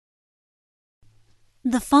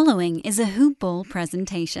The following is a Hoop Ball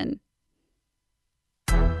presentation.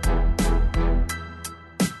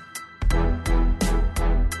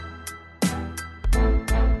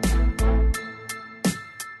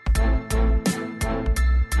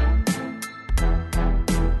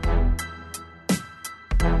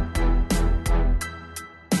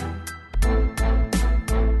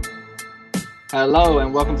 Hello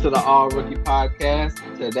and welcome to the All Rookie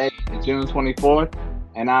Podcast. Today is June 24th,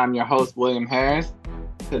 and I'm your host, William Harris.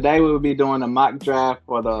 Today we will be doing a mock draft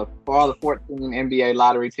for all the 14 NBA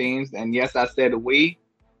lottery teams. And yes, I said we.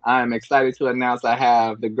 I am excited to announce I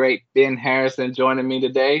have the great Ben Harrison joining me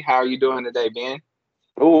today. How are you doing today, Ben?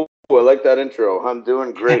 Oh, I like that intro. I'm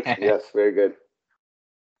doing great. Yes, very good.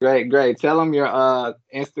 Great. Tell them your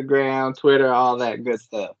Instagram, Twitter, all that good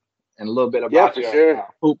stuff, and a little bit Yeah, about for your sure.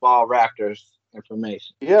 Hoop Ball Raptors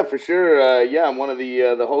information. Yeah, for sure. I'm one of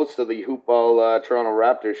the hosts of the Hoop Ball Toronto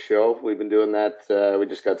Raptors show. We've been doing that. We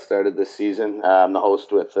just got started this season. I'm the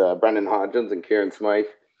host with Brendan Hodgins and Kieran Smythe.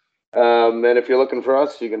 And if you're looking for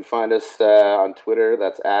us, you can find us on Twitter.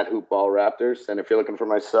 That's at Hoop Ball Raptors. And if you're looking for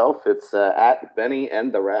myself, it's at Benny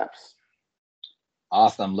and the Raps.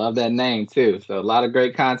 Awesome. Love that name too. So a lot of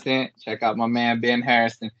great content. Check out my man, Ben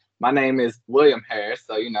Harrison. My name is William Harris.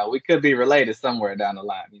 So, we could be related somewhere down the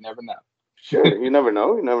line. You never know. Sure. You never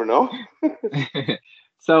know. You never know.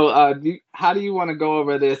 So how do you want to go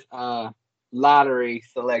over this lottery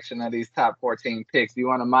selection of these top 14 picks? Do you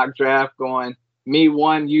want a mock draft going me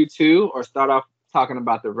one, you two, or start off talking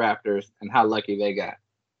about the Raptors and how lucky they got?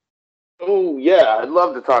 Oh yeah, I'd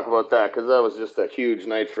love to talk about that because that was just a huge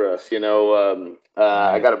night for us.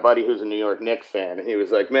 I got a buddy who's a New York Knicks fan, and he was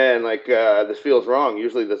like, "Man, this feels wrong.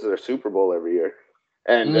 Usually this is our Super Bowl every year."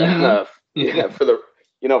 And Mm-hmm. for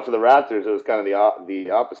the Raptors, it was kind of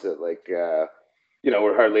the opposite.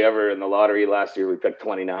 We're hardly ever in the lottery. Last year we picked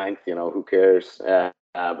 29th. Who cares?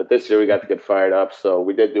 But this year we got to get fired up. So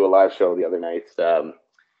we did do a live show the other night.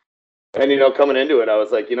 And coming into it, I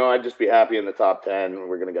was like, I'd just be happy in the top 10.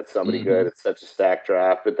 We're going to get somebody Mm-hmm. good. It's such a stacked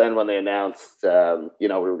draft. But then when they announced, we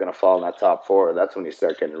were going to fall in that top 4, that's when you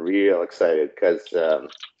start getting real excited because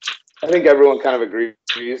I think everyone kind of agrees.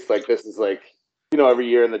 Like, this is like, every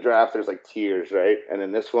year in the draft, there's like tiers, right? And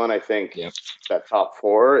in this one, I think Yep. that top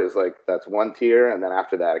 4 is like, that's one tier. And then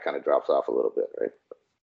after that, it kind of drops off a little bit, right?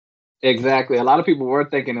 Exactly. A lot of people were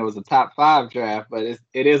thinking it was a top 5 draft, but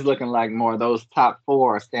it is looking like more of those top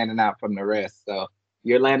 4 are standing out from the rest. So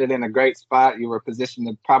you landed in a great spot. You were positioned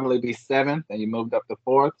to probably be 7th, and you moved up to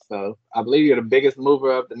 4th. So I believe you're the biggest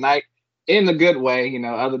mover of the night in the good way.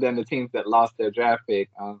 Other than the teams that lost their draft pick.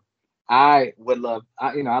 I love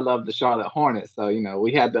the Charlotte Hornets. So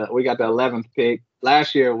we got the 11th pick.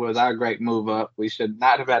 Last year was our great move up. We should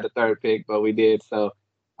not have had the 3rd pick, but we did. So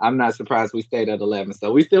I'm not surprised we stayed at 11.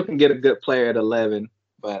 So we still can get a good player at 11.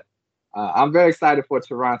 But I'm very excited for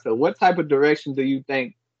Toronto. What type of direction do you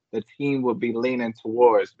think the team would be leaning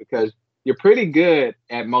towards? Because you're pretty good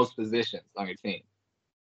at most positions on your team.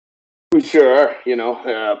 We sure are,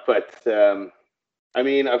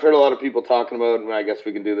 I've heard a lot of people talking about, and I guess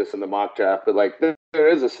we can do this in the mock draft, but like there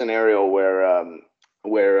is a scenario where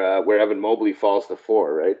Evan Mobley falls to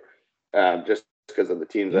 4, right? Just because of the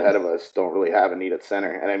teams ahead of us don't really have a need at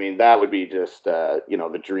center, and I mean that would be just the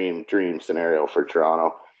dream scenario for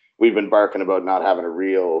Toronto. We've been barking about not having a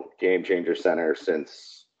real game changer center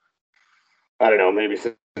since I don't know, maybe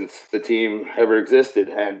since the team ever existed,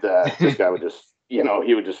 and this guy would just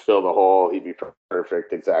he would just fill the hole. He'd be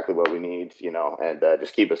perfect, exactly what we need, and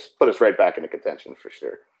just put us right back into contention for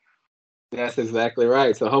sure. That's exactly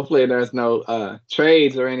right. So hopefully there's no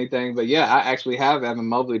trades or anything. But yeah, I actually have Evan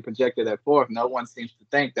Mobley projected at 4th. No one seems to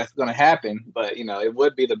think that's going to happen, but it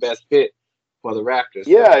would be the best fit for the Raptors.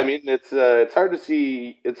 Yeah, So. I mean it's hard to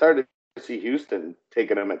see Houston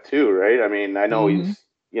taking him at 2, right? I mean, I know Mm-hmm. he's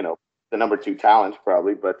the number 2 talent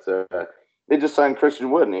probably, but they just signed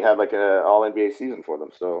Christian Wood and he had like an All NBA season for them.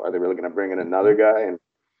 So are they really going to bring in another guy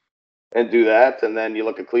and do that? And then you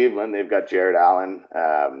look at Cleveland, they've got Jared Allen.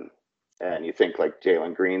 And you think like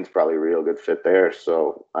Jalen Green's probably a real good fit there.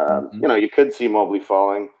 So, you could see Mobley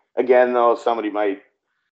falling. Again, though, somebody might,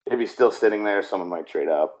 if he's still sitting there, someone might trade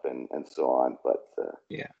up and so on. But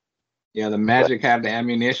yeah, the Magic have the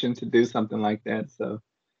ammunition to do something like that. So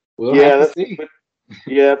we'll have yeah, to see.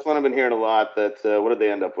 that's what I've been hearing a lot. That what did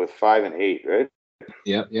they end up with? 5 and 8, right?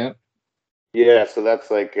 Yep. Yeah, so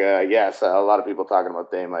that's like so a lot of people talking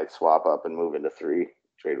about they might swap up and move into 3,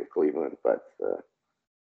 trade with Cleveland, but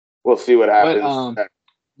we'll see what happens. But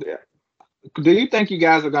Yeah. do you think you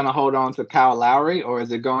guys are going to hold on to Kyle Lowry, or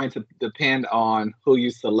is it going to depend on who you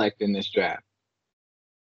select in this draft?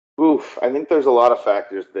 Oof, I think there's a lot of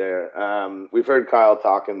factors there. We've heard Kyle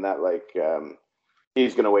talking that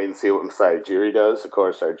he's going to wait and see what Masai Ujiri does. Of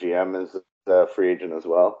course, our GM is a free agent as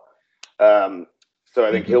well. So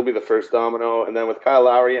I think he'll be the first domino. And then with Kyle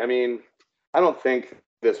Lowry, I mean, I don't think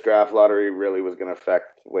this draft lottery really was going to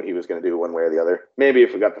affect what he was going to do one way or the other. Maybe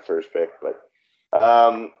if we got the first pick, but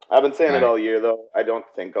I've been saying it all year, though. I don't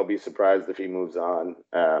think I'll be surprised if he moves on.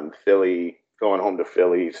 Philly, going home to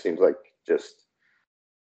Philly seems like just,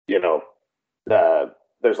 you know,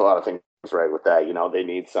 there's a lot of things right with that. You know, they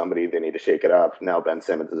need somebody, they need to shake it up. Now Ben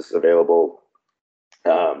Simmons is available.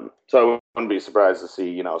 So I wouldn't be surprised to see,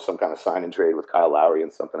 you know, some kind of sign and trade with Kyle Lowry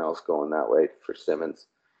and something else going that way for Simmons.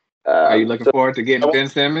 Are you looking forward to getting Ben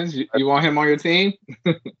Simmons? You want him on your team?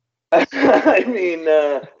 I mean,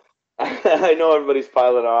 I know everybody's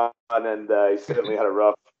piling on, and he certainly had a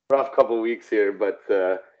rough couple of weeks here. But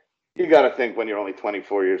you got to think when you're only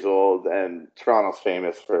 24 years old, and Toronto's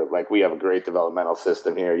famous for we have a great developmental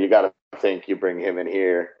system here. You got to think you bring him in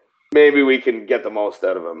here. Maybe we can get the most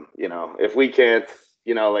out of him. You know, if we can't,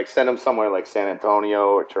 you know, send him somewhere like San Antonio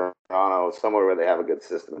or Toronto, somewhere where they have a good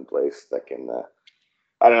system in place that can,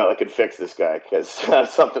 I don't know, that could fix this guy because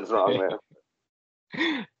something's wrong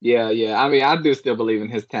there. Yeah. I mean, I do still believe in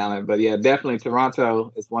his talent, but yeah, definitely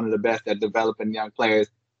Toronto is one of the best at developing young players.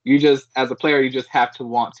 You just, as a player, you just have to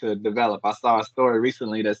want to develop. I saw a story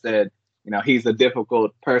recently that said, you know, he's a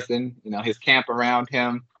difficult person. You know, his camp around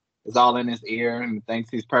him is all in his ear and thinks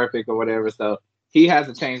he's perfect or whatever. So he has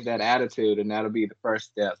to change that attitude, and that'll be the first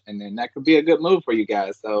step. And then that could be a good move for you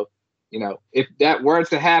guys. So, you know, if that were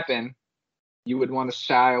to happen, you would want to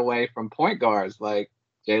shy away from point guards like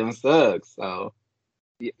Jalen Suggs. So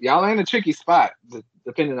y'all are in a tricky spot,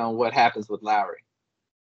 depending on what happens with Lowry.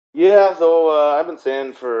 Yeah, though I've been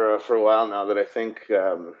saying for a while now that I think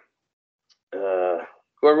whoever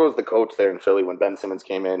was the coach there in Philly when Ben Simmons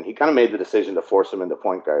came in, he kind of made the decision to force him into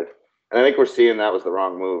point guard, and I think we're seeing that was the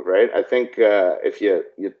wrong move, right? I think if you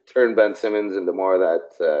turn Ben Simmons into more of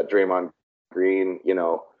that Draymond Green, you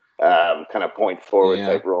know, kind of point forward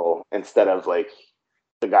type role instead of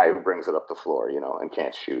the guy who brings it up the floor, you know, and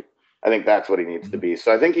can't shoot. I think that's what he needs to be.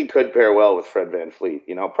 So I think he could pair well with Fred VanVleet.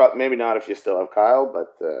 You know, maybe not if you still have Kyle,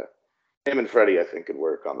 but him and Freddie, I think, could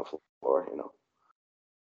work on the floor. You know.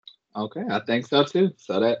 Okay, I think so too.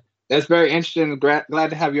 So that's very interesting. Glad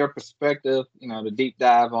to have your perspective. You know, the deep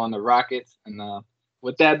dive on the Rockets. And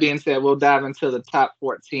with that being said, we'll dive into the top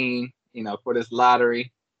 14. You know, for this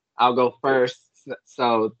lottery, I'll go first.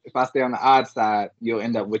 So if I stay on the odd side, you'll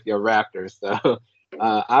end up with your Raptors. So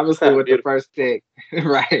obviously, with the first pick,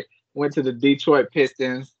 right? Went to the Detroit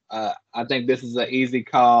Pistons. I think this is an easy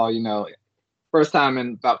call. You know, first time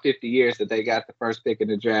in about 50 years that they got the first pick in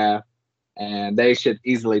the draft, and they should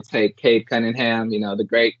easily take Cade Cunningham. You know, the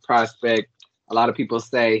great prospect. A lot of people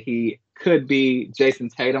say he could be Jason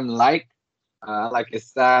Tatum-like. I like his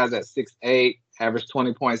size at 6'8", average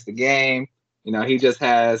 20 points a game. You know, he just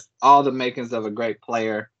has all the makings of a great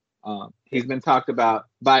player. He's been talked about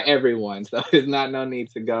by everyone, so there's no need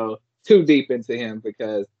to go too deep into him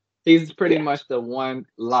because he's pretty much the one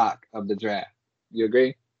lock of the draft. You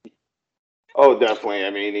agree? Oh, definitely.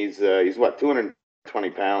 I mean, he's what,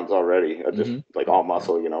 220 pounds already, just all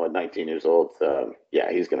muscle, you know, at 19 years old.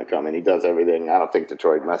 Yeah, he's going to come in. He does everything. I don't think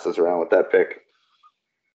Detroit messes around with that pick.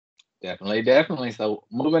 Definitely. So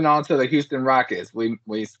moving on to the Houston Rockets, we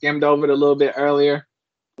skimmed over it a little bit earlier.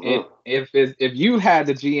 If you had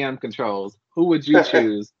the GM controls, who would you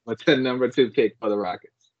choose with the number 2 pick for the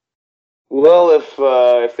Rockets? Well, if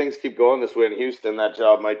things keep going this way in Houston, that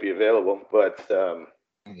job might be available. But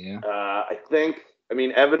I think, I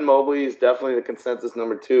mean, Evan Mobley is definitely the consensus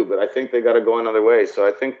number 2, but I think they got to go another way. So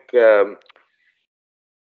I think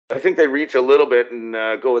they reach a little bit and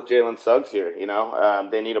go with Jalen Suggs here. You know,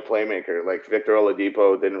 they need a playmaker. Like Victor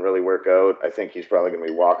Oladipo didn't really work out. I think he's probably going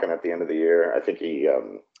to be walking at the end of the year. I think he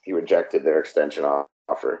rejected their extension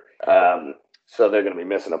offer. So they're going to be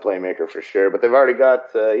missing a playmaker for sure. But they've already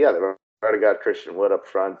got Christian Wood up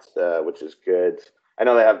front, which is good. I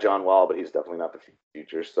know they have John Wall, but he's definitely not the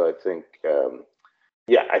future. So I think, it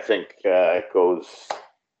goes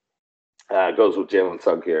with Jalen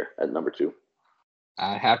Suggs here at number 2.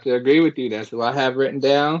 I have to agree with you. That's what I have written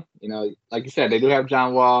down. You know, like you said, they do have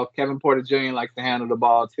John Wall. Kevin Porter Jr. likes to handle the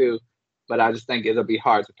ball too, but I just think it'll be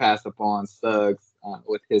hard to pass up on Suggs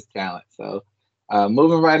with his talent. So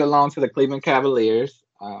moving right along to the Cleveland Cavaliers.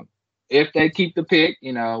 If they keep the pick,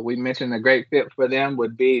 you know, we mentioned a great fit for them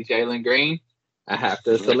would be Jalen Green. I have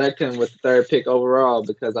to select him with the 3rd pick overall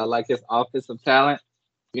because I like his offensive talent.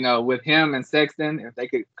 You know, with him and Sexton, if they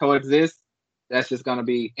could coexist, that's just going to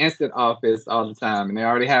be instant offense all the time. And they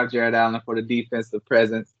already have Jared Allen for the defensive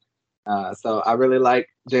presence. So I really like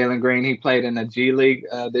Jalen Green. He played in the G League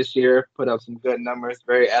this year, put up some good numbers.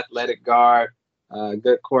 Very athletic guard,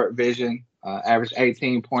 good court vision, averaged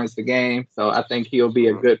 18 points a game. So I think he'll be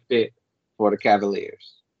a good fit for the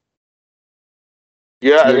Cavaliers.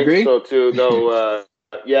 Yeah, I You think agree? so too. Though,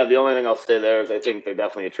 yeah, the only thing I'll say there is I think they're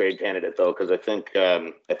definitely a trade candidate though, because I think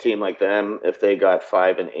a team like them, if they got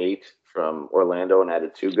 5 and 8 from Orlando and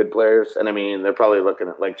added 2 good players, and I mean they're probably looking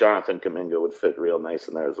at like Jonathan Kuminga would fit real nice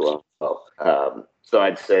in there as well. So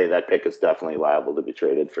I'd say that pick is definitely liable to be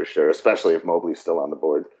traded for sure, especially if Mobley's still on the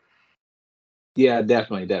board. Yeah,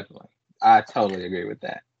 definitely, definitely. I totally agree with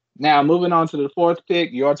that. Now, moving on to the fourth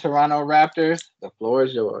pick, your Toronto Raptors. The floor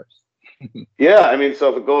is yours. Yeah, I mean,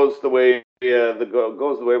 so if it goes the way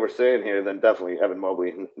goes the way we're saying here, then definitely Evan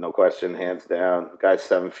Mobley, no question, hands down. Guy's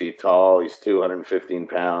 7 feet tall. He's 215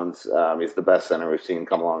 pounds. He's the best center we've seen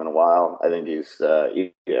come along in a while. I think he's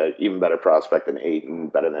even better prospect than Ayton,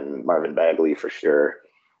 better than Marvin Bagley for sure.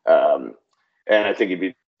 And I think he'd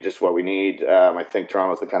be just what we need. I think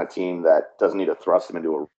Toronto's the kind of team that doesn't need to thrust him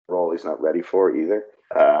into a role he's not ready for either.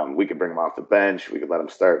 We could bring him off the bench. We could let him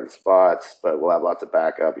start in spots, but we'll have lots of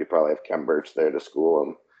backup. You probably have Kem Birch there to school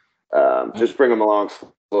him. Just bring him along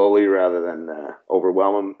slowly rather than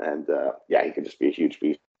overwhelm him. And yeah, he could just be a huge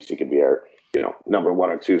beast. He could be our, number 1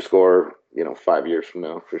 or 2 scorer, 5 years from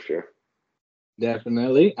now for sure.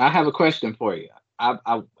 Definitely. I have a question for you.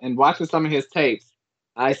 In watching some of his tapes,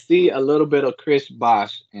 I see a little bit of Chris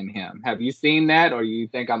Bosh in him. Have you seen that, or you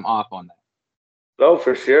think I'm off on that? Oh,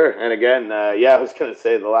 for sure. And again, yeah, I was going to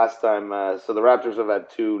say the last time. So the Raptors have had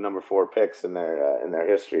 2 number 4 picks in their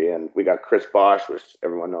history, and we got Chris Bosh, which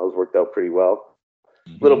everyone knows worked out pretty well.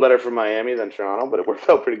 A little better for Miami than Toronto, but it worked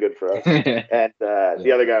out pretty good for us. And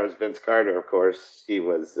the other guy was Vince Carter, of course. He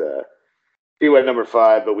went number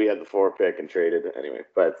 5, but we had the 4 pick and traded anyway.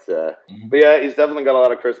 But yeah, he's definitely got a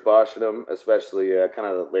lot of Chris Bosh in him, especially kind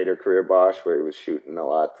of the later career Bosh, where he was shooting a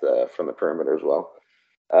lot from the perimeter as well.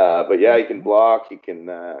 But yeah, he can block. He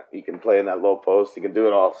can play in that low post. He can do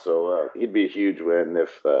it all. So he'd be a huge win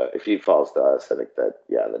if he falls to us. I think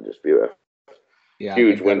that'd just be a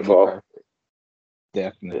huge windfall.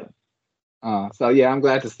 Definitely. So yeah, I'm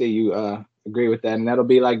glad to see you agree with that, and that'll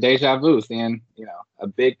be like deja vu, seeing a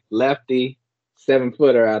big lefty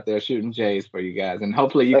 7-footer out there shooting Jays for you guys, and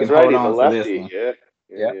hopefully you can hold on to this one.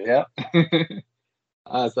 Yeah.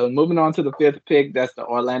 So moving on to the 5th pick, that's the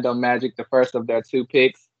Orlando Magic, the first of their 2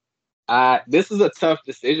 picks. This is a tough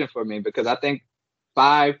decision for me because I think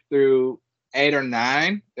 5 through 8 or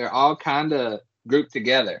 9, they're all kind of grouped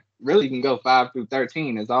together. Really, you can go 5 through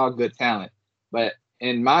 13. It's all good talent. But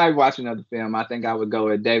in my watching of the film, I think I would go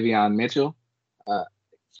with Davion Mitchell.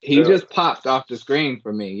 He just popped off the screen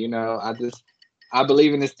for me. I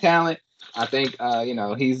believe in his talent. I think,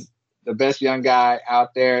 he's the best young guy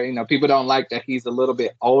out there. People don't like that he's a little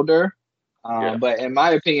bit older. But in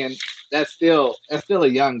my opinion, that's still a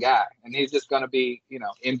young guy, and he's just going to be,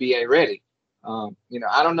 NBA ready. I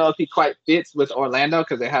don't know if he quite fits with Orlando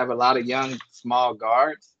because they have a lot of young, small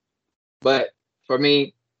guards. But for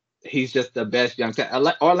me, he's just the best young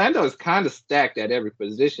talent. Orlando is kind of stacked at every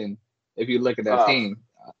position if you look at that team.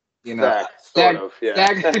 Stacked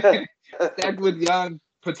with young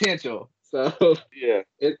potential. So yeah,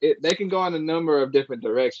 they can go in a number of different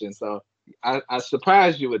directions. So I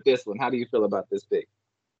surprised you with this one. How do you feel about this pick?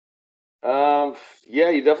 Yeah,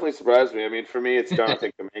 you definitely surprised me. I mean, for me, it's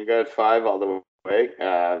Jonathan Kuminga at 5 all the way.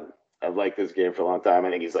 I've liked this game for a long time.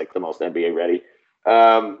 I think he's like the most NBA ready.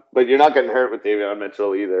 But you're not getting hurt with Davion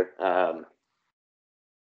Mitchell either.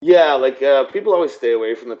 Yeah, like people always stay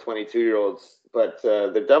away from the 22-year-olds, but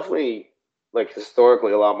they're definitely like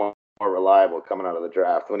historically a lot more reliable coming out of the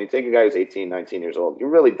draft. When you take a guy who's 18, 19 years old, you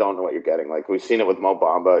really don't know what you're getting. Like we've seen it with Mo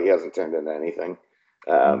Bamba. He hasn't turned into anything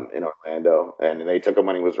in Orlando. And they took him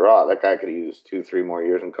when he was raw. That guy could have used 2, 3 more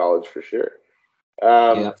years in college for sure. So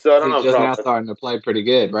I don't know. He's just now starting to play pretty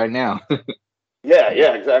good right now. Yeah,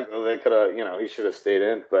 exactly. They could have, he should have stayed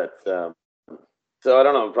in. But so I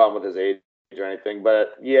don't have a problem with his age or anything.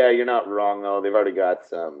 But yeah, you're not wrong though. They've already got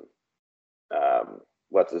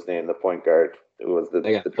what's his name, the point guard who was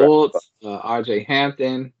they got Fultz, RJ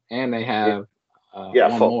Hampton, and they have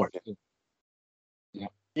one more.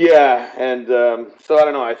 Yeah, and so I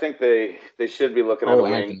don't know. I think they should be looking at a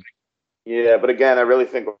wing. Anthony. Yeah, but again, I really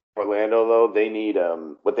think Orlando though they need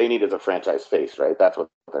what they need is a franchise face, right? That's what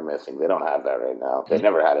they're missing. They don't have that right now. They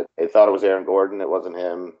never had it. They thought it was Aaron Gordon. It wasn't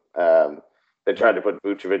him. They tried to put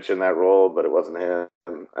Vucevic in that role, but it wasn't him.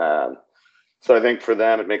 So I think for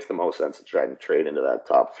them, it makes the most sense to try and trade into that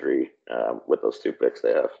top 3 with those 2 picks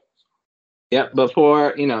they have. Yep. But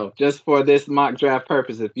for just for this mock draft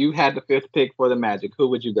purpose, if you had the fifth pick for the Magic, who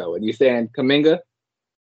would you go with? You saying Kaminga?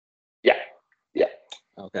 Yeah, yeah,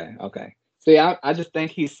 Okay. Okay. See, I just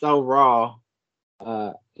think he's so raw.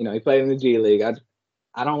 He played in the G League.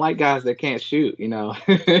 I don't like guys that can't shoot. Him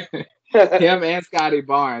and Scotty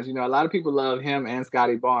Barnes. A lot of people love him and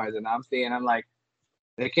Scotty Barnes, and I'm like,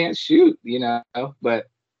 they can't shoot. But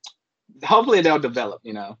hopefully they'll develop.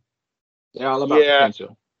 They're all about yeah,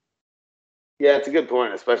 potential. yeah. It's a good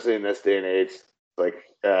point, especially in this day and age. Like,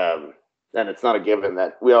 and it's not a given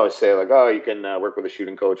that we always say like, oh, you can work with a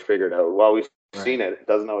shooting coach, figure it out. Well, we've seen it. It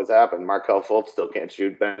doesn't always happen. Markelle Fultz still can't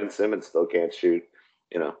shoot. Ben Simmons still can't shoot.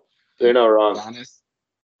 They're not wrong. Giannis.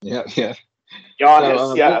 Yeah, yeah. Giannis,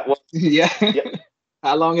 So, yeah. Well, yeah. yeah.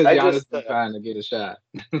 How long has Giannis been trying to get a shot?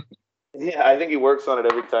 Yeah, I think he works on it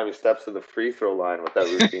every time he steps to the free throw line with that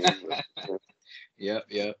routine. Yep.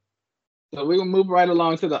 So we will move right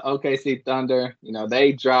along to the OKC Thunder.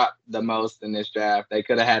 They dropped the most in this draft. They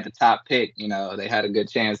could have had the top pick. They had a good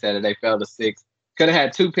chance at it. They fell to 6. Could have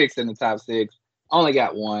had 2 picks in the top 6. Only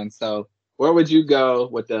got 1. So where would you go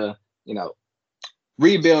with the,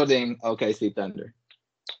 rebuilding OKC Thunder?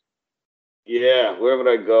 Yeah, where would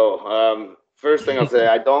I go? First thing I'll say,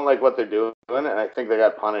 I don't like what they're doing, and I think they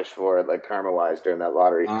got punished for it, like karma-wise, during that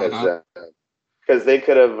lottery, because they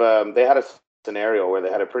could have. They had a scenario where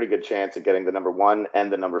they had a pretty good chance of getting the number 1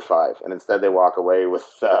 and the number 5, and instead they walk away with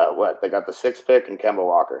what? They got the 6th pick and Kemba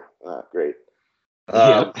Walker. Great.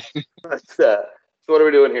 So what are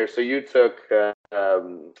we doing here? So you took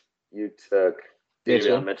Davion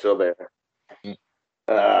Mitchell there.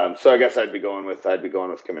 So I guess I'd be going with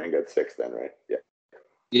Kuminga at 6 then, right?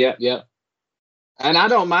 Yeah. Yep. And I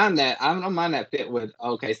don't mind that. I don't mind that fit with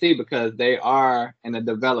OKC because they are in a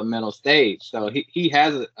developmental stage. So he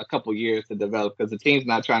has a couple years to develop because the team's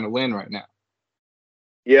not trying to win right now.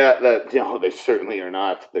 Yeah, they certainly are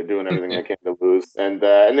not. They're doing everything they can to lose, and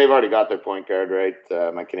they've already got their point guard, right?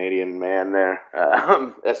 My Canadian man there,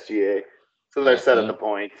 SGA. So they're set at the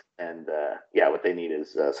point, and what they need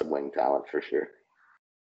is some wing talent for sure.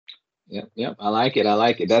 Yep. I like it.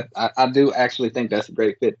 That I do actually think that's a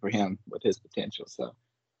great fit for him with his potential. So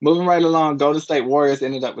moving right along, Golden State Warriors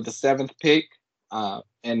ended up with the 7th pick.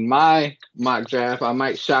 In my mock draft, I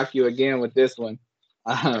might shock you again with this one,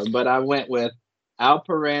 but I went with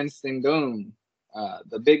Alperen Sengun,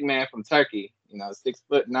 the big man from Turkey.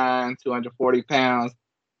 6'9", 240 pounds.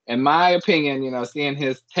 In my opinion, seeing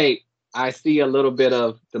his tape, I see a little bit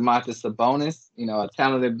of Domantas Sabonis. A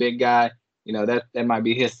talented big guy. That might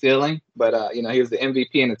be his ceiling, but he was the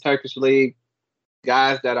MVP in the Turkish league.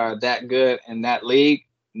 Guys that are that good in that league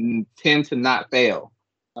tend to not fail.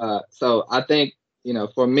 So I think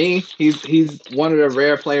for me, he's one of the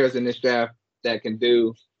rare players in this draft that can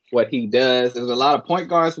do what he does. There's a lot of point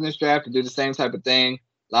guards in this draft to do the same type of thing.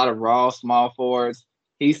 A lot of raw small forwards.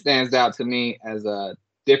 He stands out to me as a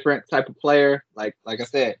different type of player. Like I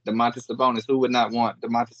said, Domantas Sabonis. Who would not want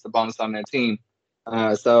Domantas Sabonis on their team?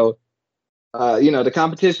 The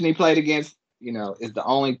competition he played against, is the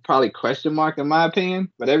only probably question mark in my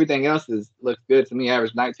opinion. But everything else looks good to me.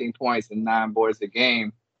 Averaged 19 points and 9 boards a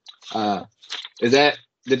game. Did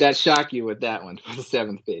that shock you with that one for the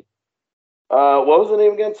 7th pick? What was the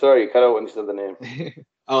name again? Sorry, you cut out when you said the name.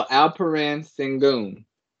 Alperen Sengun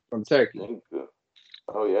from Turkey.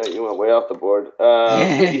 Oh yeah, you went way off the board.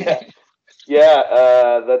 That's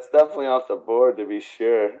definitely off the board to be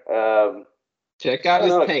sure. Check out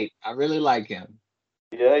his tape. I really like him.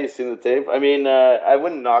 Yeah, you seen the tape? I mean, I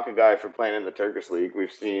wouldn't knock a guy for playing in the Turkish league.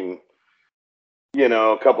 We've seen,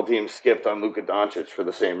 a couple teams skipped on Luka Doncic for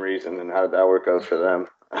the same reason, and how did that work out for them?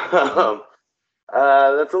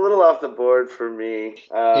 That's a little off the board for me.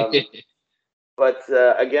 But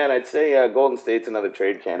again, I'd say Golden State's another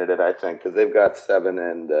trade candidate. I think because they've got 7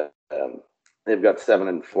 and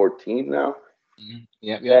 14 now.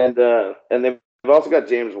 Yep. And they've also got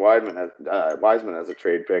James Wiseman as a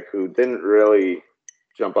trade pick, who didn't really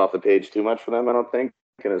jump off the page too much for them, I don't think,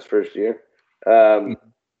 in his first year. So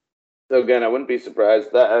again, I wouldn't be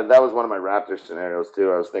surprised. That was one of my Raptors scenarios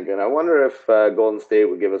too. I was thinking, I wonder if Golden State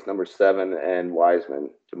would give us number 7 and Wiseman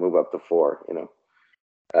to move up to 4.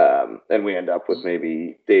 And we end up with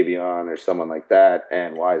maybe Davion or someone like that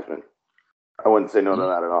and Wiseman. I wouldn't say no to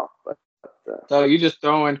that at all. But so you just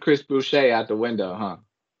throwing Chris Boucher out the window, huh?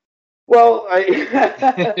 Well, I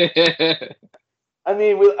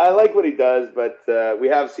mean, I like what he does, but we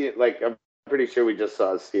have seen, like, I'm pretty sure we just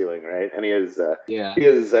saw his ceiling, right? And he is,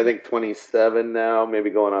 I think, 27 now, maybe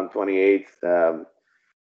going on 28. So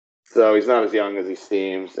he's not as young as he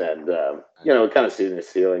seems, and we kind of seen his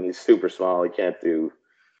ceiling. He's super small. He can't do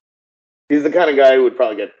He's the kind of guy who would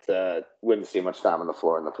probably wouldn't see much time on the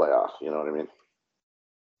floor in the playoffs. You know what I mean?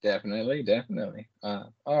 Definitely, definitely.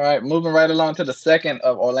 All right, moving right along to the second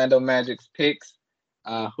of Orlando Magic's picks.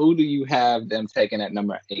 Who do you have them taking at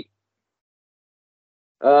number 8?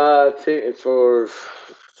 So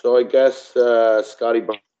I guess Scotty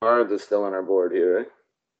Barnes is still on our board here, right?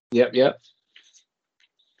 Yep.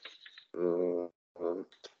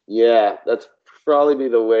 Yeah, that's probably be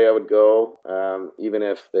the way I would go. Even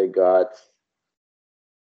if they got,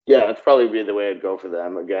 that's probably be the way I'd go for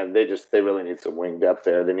them. Again, they really need some wing depth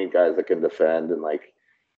there. They need guys that can defend and like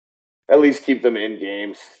at least keep them in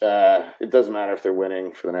games. It doesn't matter if they're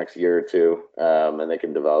winning for the next year or two, and they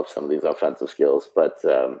can develop some of these offensive skills. But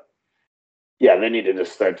they need to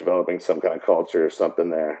just start developing some kind of culture or something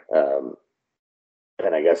there.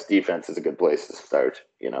 And I guess defense is a good place to start,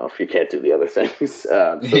 if you can't do the other things.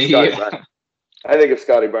 So Scotty Barnes, I think if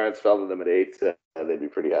Scotty Barnes fell to them at 8, they'd be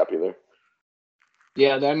pretty happy there.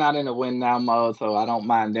 Yeah, they're not in a win now mode, so I don't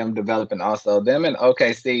mind them developing also. Them and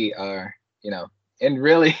OKC are, and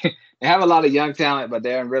really they have a lot of young talent, but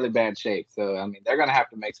they're in really bad shape. So, I mean, they're going to have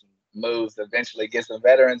to make some moves, eventually get some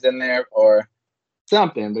veterans in there or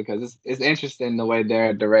something, because it's interesting the way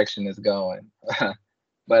their direction is going.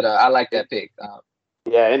 But I like that pick.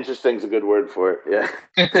 Interesting is a good word for it. Yeah.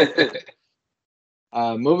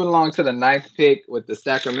 Moving along to the 9th pick with the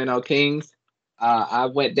Sacramento Kings. I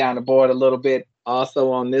went down the board a little bit.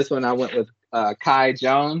 Also on this one, I went with Kai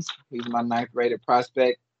Jones. He's my 9th rated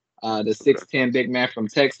prospect. The 6'10" big man from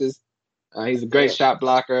Texas. He's a great shot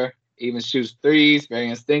blocker. Even shoots threes. Very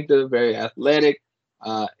instinctive. Very athletic.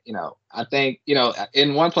 I think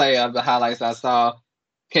in one play of the highlights I saw,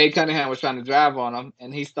 Cade Cunningham was trying to drive on him,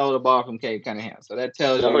 and he stole the ball from Cade Cunningham. So that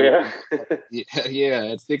tells you,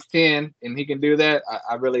 at 6'10", and he can do that.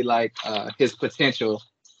 I really like his potential,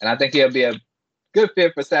 and I think he'll be a good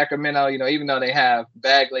fit for Sacramento. Even though they have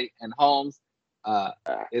Bagley and Holmes,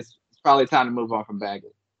 it's probably time to move on from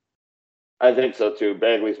Bagley. I think so too.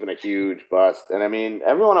 Bagley's been a huge bust, and I mean,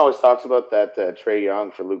 everyone always talks about that Trae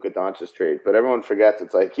Young for Luka Doncic trade, but everyone forgets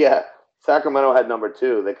it's like, Sacramento had number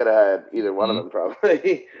 2. They could have had either one of them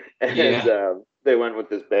probably, and they went with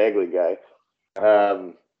this Bagley guy.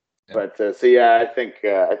 I think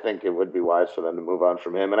it would be wise for them to move on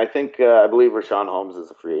from him, and I think I believe Rashawn Holmes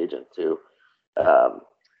is a free agent too.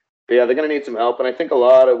 They're going to need some help, and I think we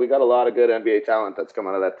got a lot of good NBA talent that's come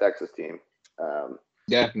out of that Texas team.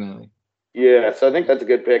 Definitely. Yeah, so I think that's a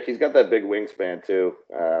good pick. He's got that big wingspan too.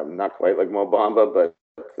 Not quite like Mo Bamba, but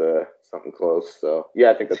something close. So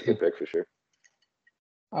I think that's a good pick for sure.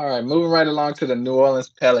 All right, moving right along to the New Orleans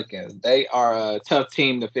Pelicans. They are a tough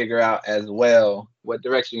team to figure out as well. What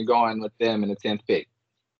direction you're going with them in the 10th pick?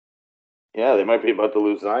 Yeah, they might be about to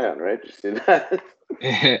lose Zion, right? Did you see that?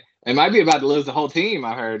 They might be about to lose the whole team,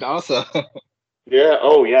 I heard also. Yeah.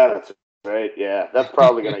 Oh, yeah, that's right. Yeah, that's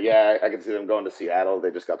probably going to – I can see them going to Seattle.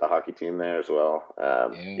 They just got the hockey team there as well. I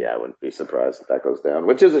wouldn't be surprised if that goes down,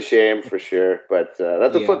 which is a shame for sure. But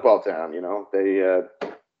that's a football town,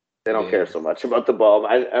 They don't care so much about the ball.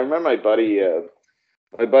 I remember my buddy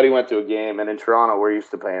went to a game, and in Toronto we're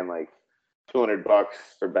used to paying like $200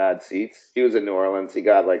 for bad seats. He was in New Orleans. He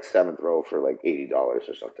got like 7th row for like $80 or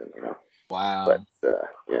something, Wow.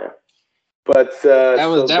 But that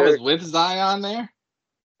was with Zion there?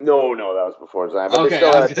 No, that was before Zion. But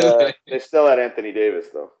they still had Anthony Davis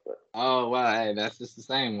though. But. Oh wow, hey, that's just the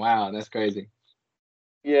same. Wow, that's crazy.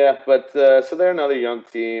 Yeah, but so they're another young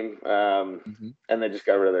team, and they just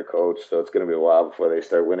got rid of their coach, so it's going to be a while before they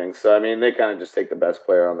start winning. So I mean, they kind of just take the best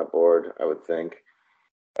player on the board, I would think.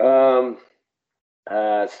 So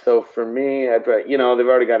for me, they've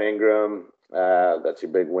already got Ingram. That's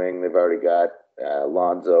your big wing. They've already got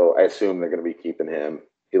Lonzo. I assume they're going to be keeping him.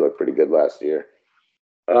 He looked pretty good last year.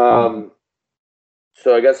 So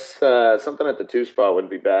I guess something at the 2 spot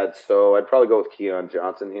wouldn't be bad. So I'd probably go with Keon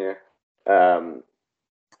Johnson here.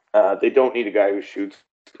 They don't need a guy who shoots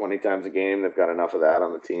 20 times a game. They've got enough of that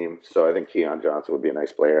on the team. So I think Keon Johnson would be a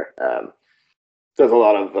nice player. Does a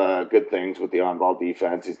lot of good things with the on-ball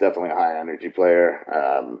defense. He's definitely a high-energy player.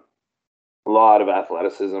 A lot of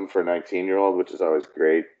athleticism for a 19-year-old, which is always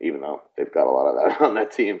great, even though they've got a lot of that on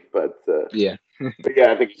that team. But I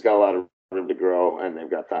think he's got a lot of room to grow, and they've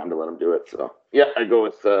got time to let him do it. So, I'd go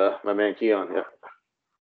with my man Keon,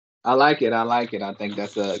 I like it. I think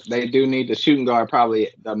they do need the shooting guard probably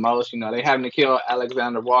the most. They having to kill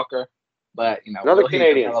Alexander Walker, but another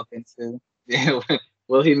Canadian.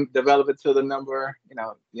 Will he develop into the number?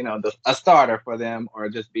 A starter for them, or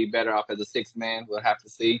just be better off as a 6th man? We'll have to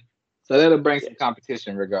see. So that'll bring some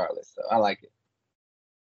competition regardless. So I like it.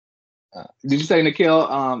 Did you say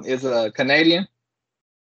Nikhil is a Canadian?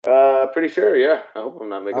 Pretty sure, yeah. I hope I'm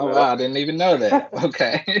not making Oh that wow, I up. didn't even know that.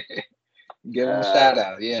 Okay. Give him a shout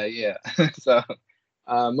out. Yeah, yeah. So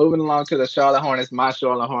moving along to the Charlotte Hornets, my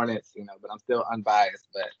Charlotte Hornets, but I'm still unbiased.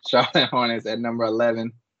 But Charlotte Hornets at number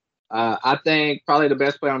 11. I think probably the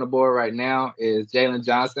best player on the board right now is Jalen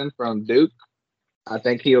Johnson from Duke. I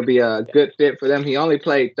think he'll be a good fit for them. He only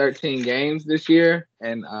played 13 games this year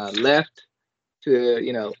and left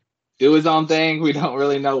to, do his own thing. We don't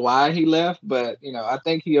really know why he left, but, I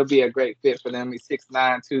think he'll be a great fit for them. He's 6'9",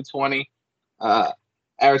 220,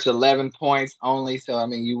 averaged 11 points only. So, I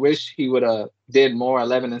mean, you wish he would have did more,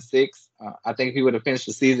 11-6. I think if he would have finished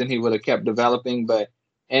the season, he would have kept developing. But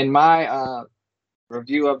in my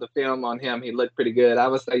review of the film on him, he looked pretty good. I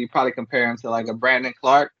would say you probably compare him to like a Brandon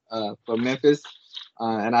Clark for Memphis.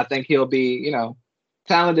 And I think he'll be,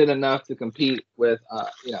 talented enough to compete with,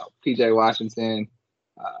 PJ Washington.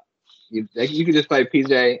 You could just play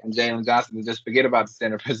PJ and Jalen Johnson and just forget about the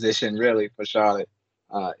center position, really, for Charlotte.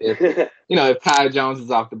 If Kai Jones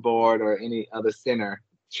is off the board or any other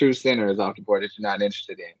true center is off the board that you're not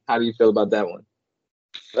interested in. How do you feel about that one?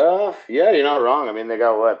 Yeah, you're not wrong. I mean, they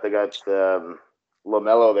got what? They got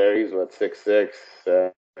LaMelo there. He's what,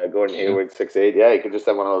 6'6". Gordon Hayward 6'8". Yeah, you could just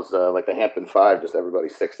have one of those like the Hampton Five, just everybody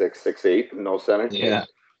 6'6", 6'8", no center. Yeah.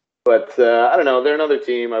 But I don't know. They're another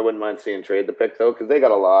team I wouldn't mind seeing trade the pick though, because they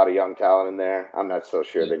got a lot of young talent in there. I'm not so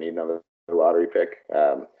sure they need another lottery pick.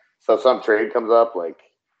 So if some trade comes up, like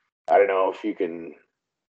I don't know if you can,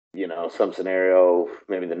 some scenario,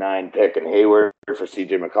 maybe the 9 pick and Hayward for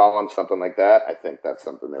CJ McCollum, something like that. I think that's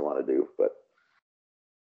something they want to do. But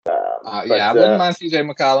I wouldn't mind CJ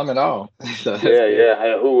McCollum at all. So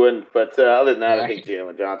who wouldn't? But other than that, right. I think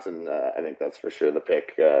Jalen Johnson. I think that's for sure the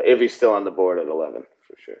pick if he's still on the board at 11,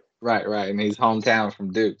 for sure. Right, and he's hometown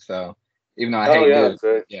from Duke, so even though I hate Duke, that's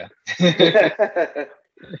right. Yeah,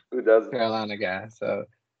 who doesn't? Carolina guy. So,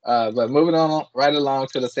 but moving on right along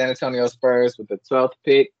to the San Antonio Spurs with the 12th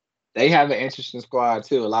pick, they have an interesting squad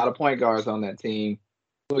too. A lot of point guards on that team.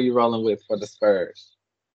 Who are you rolling with for the Spurs?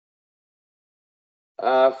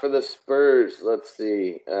 For the Spurs, let's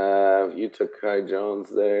see. You took Kai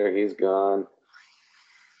Jones there. He's gone.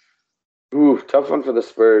 Ooh, tough one for the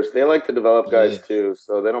Spurs. They like to develop guys too,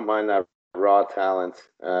 so they don't mind that raw talent.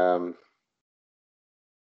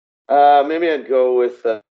 Maybe I'd go with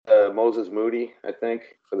Moses Moody. I think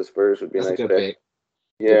for the Spurs would be a nice pick.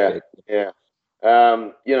 Yeah.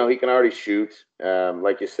 He can already shoot.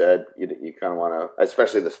 Like you said, you kind of want to,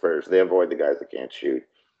 especially the Spurs. They avoid the guys that can't shoot.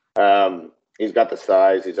 He's got the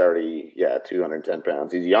size. He's already 210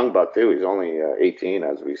 pounds. He's a young buck too. He's only 18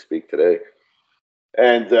 as we speak today.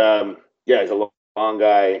 And he's a long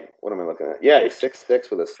guy. What am I looking at? Yeah, he's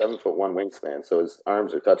 6'6" with a 7'1" wingspan, so his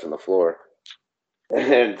arms are touching the floor.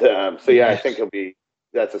 And I think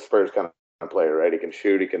that's a Spurs kind of player, right? He can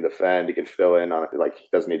shoot, he can defend, he can fill in on it. Like, he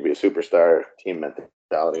doesn't need to be a superstar, team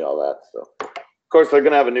mentality, all that. So, of course, they're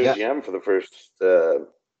going to have a new GM for the first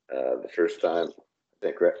time, I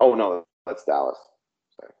think, right? Oh, no, that's Dallas.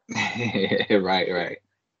 Right.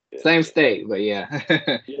 Yeah. Same state, but they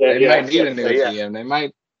might need a new GM. They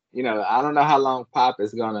might, I don't know how long Pop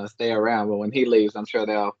is going to stay around, but when he leaves, I'm sure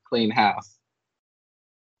they'll clean house.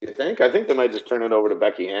 You think? I think they might just turn it over to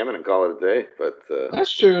Becky Hammond and call it a day. But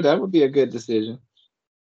that's true. That would be a good decision.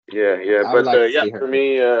 Yeah. But for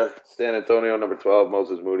me, San Antonio, number 12,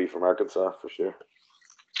 Moses Moody from Arkansas, for sure.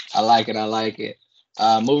 I like it.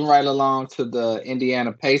 Moving right along to the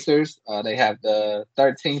Indiana Pacers. They have the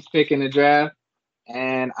 13th pick in the draft.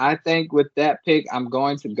 And I think with that pick, I'm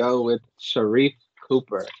going to go with Sharif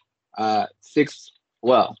Cooper. It's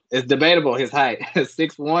debatable his height.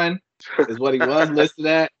 6'1" is what he was listed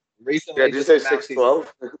at. Recently, did you say 6'12"?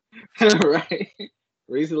 Right.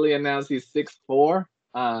 Recently announced he's 6'4".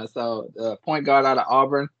 So the point guard out of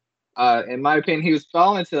Auburn. In my opinion, he was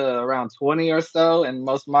falling to around 20 or so in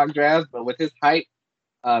most mock drafts, but with his height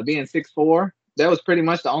being 6'4", that was pretty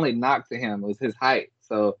much the only knock to him was his height.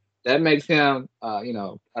 So that makes him,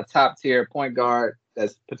 a top tier point guard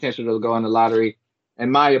that's potential to go in the lottery. In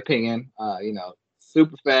my opinion,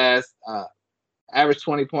 super fast, average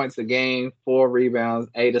 20 points a game, 4 rebounds,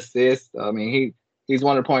 8 assists. I mean, he's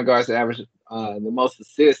one of the point guards that averaged the most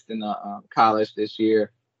assists in the college this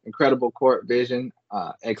year. Incredible court vision,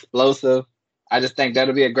 explosive. I just think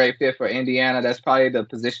that'll be a great fit for Indiana. That's probably the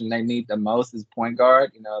position they need the most is point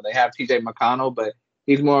guard. They have TJ McConnell, but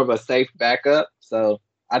he's more of a safe backup. So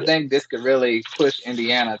I think this could really push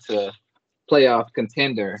Indiana to playoff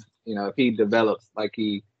contender, if he develops like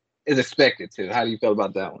he is expected to. How do you feel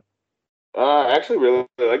about that one? I actually really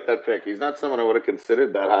like that pick. He's not someone I would have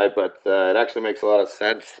considered that high, but it actually makes a lot of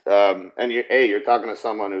sense. And you're talking to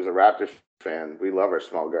someone who's a Raptors fan. We love our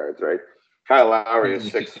small guards, right? Kyle Lowry is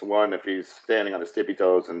 6'1" if he's standing on his tippy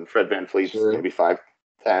toes, and Fred VanVleet's maybe 5'10"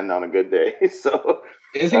 on a good day. So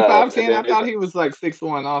is he 5'10"? I thought he was like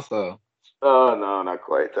 6'1" also. Oh no, not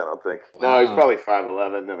quite. I don't think. Wow. No, he's probably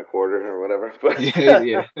 5'11" and a quarter or whatever. But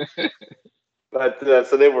yeah. But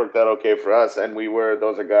so they worked out okay for us, and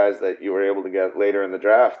those are guys that you were able to get later in the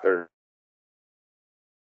draft or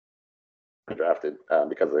drafted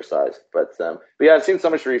because of their size. But yeah, I've seen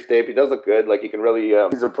some of Sharif's tape. He does look good. Like, he can really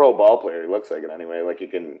he's a pro ball player. He looks like it anyway. Like, he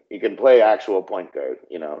can play actual point guard,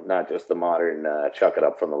 not just the modern chuck it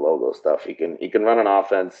up from the logo stuff. He can run an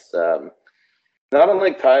offense. Not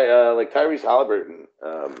unlike Tyrese Halliburton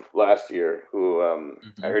last year, who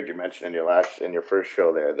I heard you mention in your first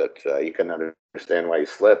show there that you couldn't understand why he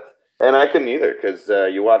slipped, and I couldn't either, because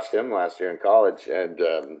you watched him last year in college,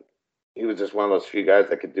 and he was just one of those few guys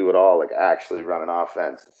that could do it all, like actually run an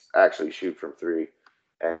offense, actually shoot from three,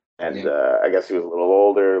 and I guess he was a little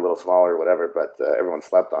older, a little smaller, whatever, but everyone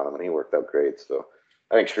slept on him, and he worked out great. So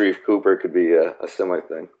I think Sharif Cooper could be a similar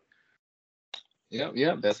thing.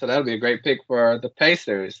 Yep. That'll be a great pick for the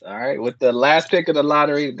Pacers. All right. With the last pick of the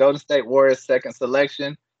lottery, Golden State Warriors' second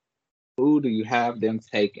selection, who do you have them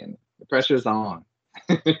taking? The pressure's on.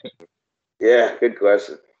 Yeah, good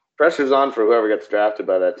question. Pressure's on for whoever gets drafted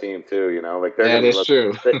by that team too. Like, that is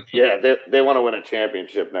true. They want to win a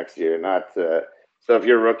championship next year, not. So if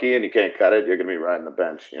you're a rookie and you can't cut it, you're going to be riding the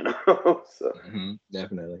bench, So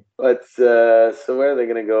definitely. But so where are they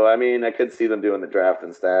going to go? I mean, I could see them doing the draft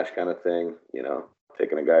and stash kind of thing,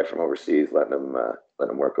 taking a guy from overseas, letting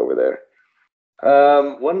him work over there.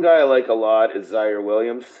 One guy I like a lot is Zaire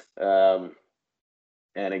Williams. And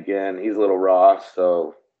again, he's a little raw,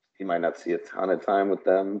 so he might not see a ton of time with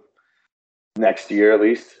them next year at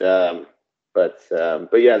least. But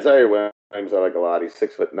yeah, Zaire Williams I like a lot. He's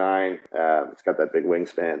 6'9". He's got that big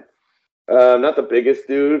wingspan. Not the biggest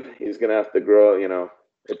dude. He's gonna have to grow,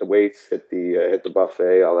 hit the weights, hit the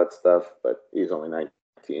buffet, all that stuff. But he's only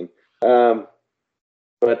 19. Yeah,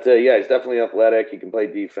 he's definitely athletic. He can play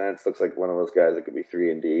defense. Looks like one of those guys that could be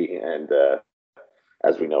 3-and-D. And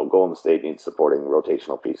as we know, Golden State needs supporting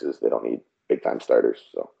rotational pieces. They don't need big time starters.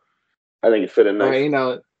 So I think he'd fit in nice.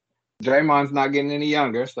 Well, Draymond's not getting any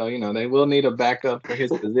younger, so they will need a backup for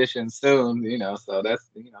his position soon. So that's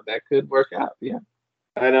that could work out. Yeah.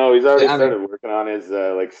 I know he's already started working on his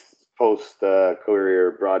post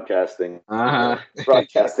career broadcasting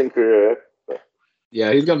broadcasting career.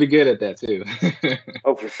 Yeah, he's gonna be good at that too.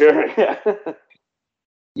 Oh, for sure.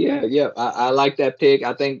 Yeah. I like that pick.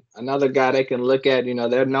 I think another guy they can look at.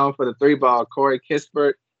 They're known for the three ball. Corey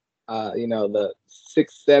Kispert. The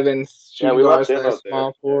 6'7" shooting guard /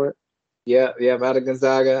 small forward. Yeah, out of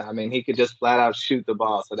Gonzaga. I mean, he could just flat out shoot the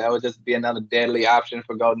ball. So that would just be another deadly option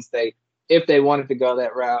for Golden State if they wanted to go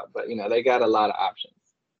that route. But, they got a lot of options.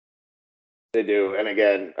 They do. And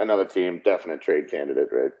again, another team, definite trade candidate,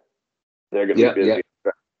 right? They're going to be busy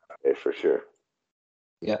for sure.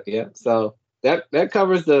 Yeah. So that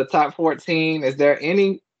covers the top 14. Is there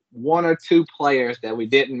any one or two players that we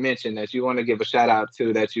didn't mention that you want to give a shout out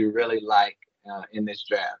to that you really like in this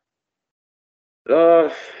draft?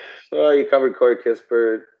 You covered Corey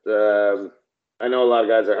Kispert. I know a lot of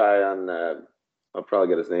guys are high on. I'll probably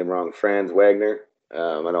get his name wrong. Franz Wagner.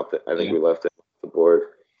 I think we left him off the board.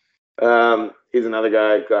 He's another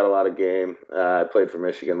guy. Got a lot of game. Played for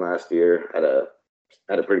Michigan last year. Had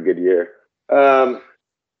a pretty good year. I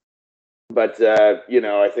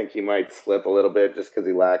think he might slip a little bit just because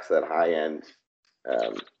he lacks that high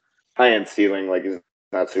end ceiling. Like, he's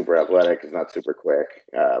not super athletic. He's not super quick.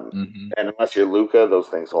 And unless you're Luka, those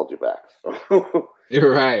things hold you back. So.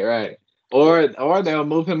 You're right. Or they'll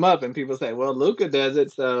move him up, and people say, "Well, Luka does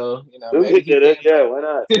it, so Luka did it. Yeah, why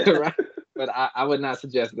not?" Right. But I would not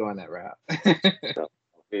suggest going that route. No,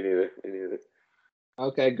 me neither.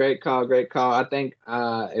 Okay, great call. I think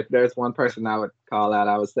if there's one person I would call out,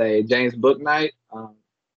 I would say James Bouknight,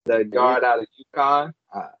 the guard out of UConn,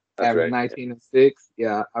 average 19 and 6.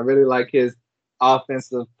 Yeah, I really like his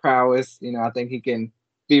offensive prowess. I think he can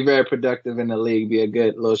be very productive in the league, be a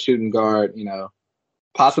good little shooting guard,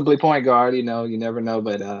 possibly point guard, you never know,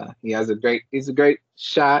 but he's a great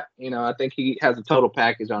shot. I think he has a total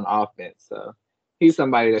package on offense. So he's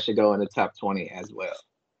somebody that should go in the top 20 as well.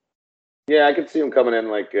 Yeah, I could see him coming in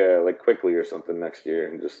like quickly or something next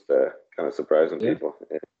year and just kind of surprising people.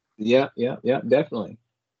 Yeah, definitely.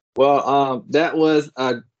 Well, that was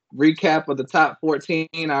a recap of the top 14,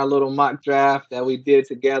 our little mock draft that we did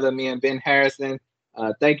together, me and Ben Harrison.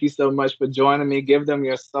 Thank you so much for joining me. Give them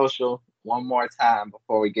your social one more time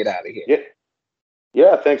before we get out of here.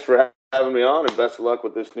 Yeah. Thanks for having me on, and best of luck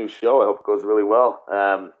with this new show. I hope it goes really well.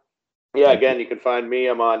 Yeah, again, you can find me.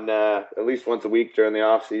 I'm on at least once a week during the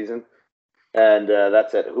off season, and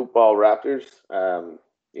that's at Hoopball Raptors.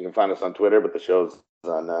 You can find us on Twitter, but the show's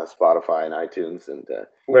on Spotify and iTunes and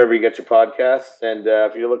wherever you get your podcasts. And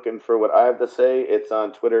if you're looking for what I have to say, it's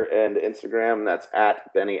on Twitter and Instagram. That's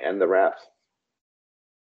at Benny and the Raps.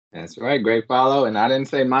 That's right. Great follow. And I didn't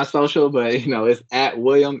say my social, but, it's at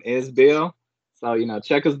William is Bill. So,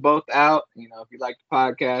 check us both out. If you like the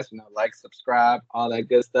podcast, like, subscribe, all that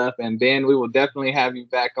good stuff. And Ben, we will definitely have you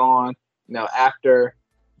back on, after,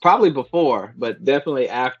 probably before, but definitely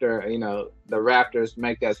after, the Raptors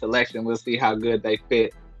make that selection. We'll see how good they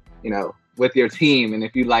fit, with your team and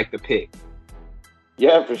if you like the pick.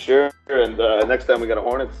 Yeah, for sure. And next time we got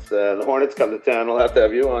the Hornets come to town, we'll have to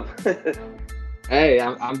have you on. Hey,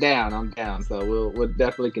 I'm down. I'm down. So we'll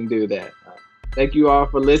definitely can do that. Thank you all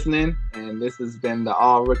for listening. And this has been the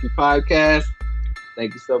All Rookie Podcast.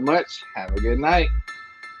 Thank you so much. Have a good night.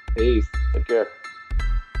 Peace. Take care.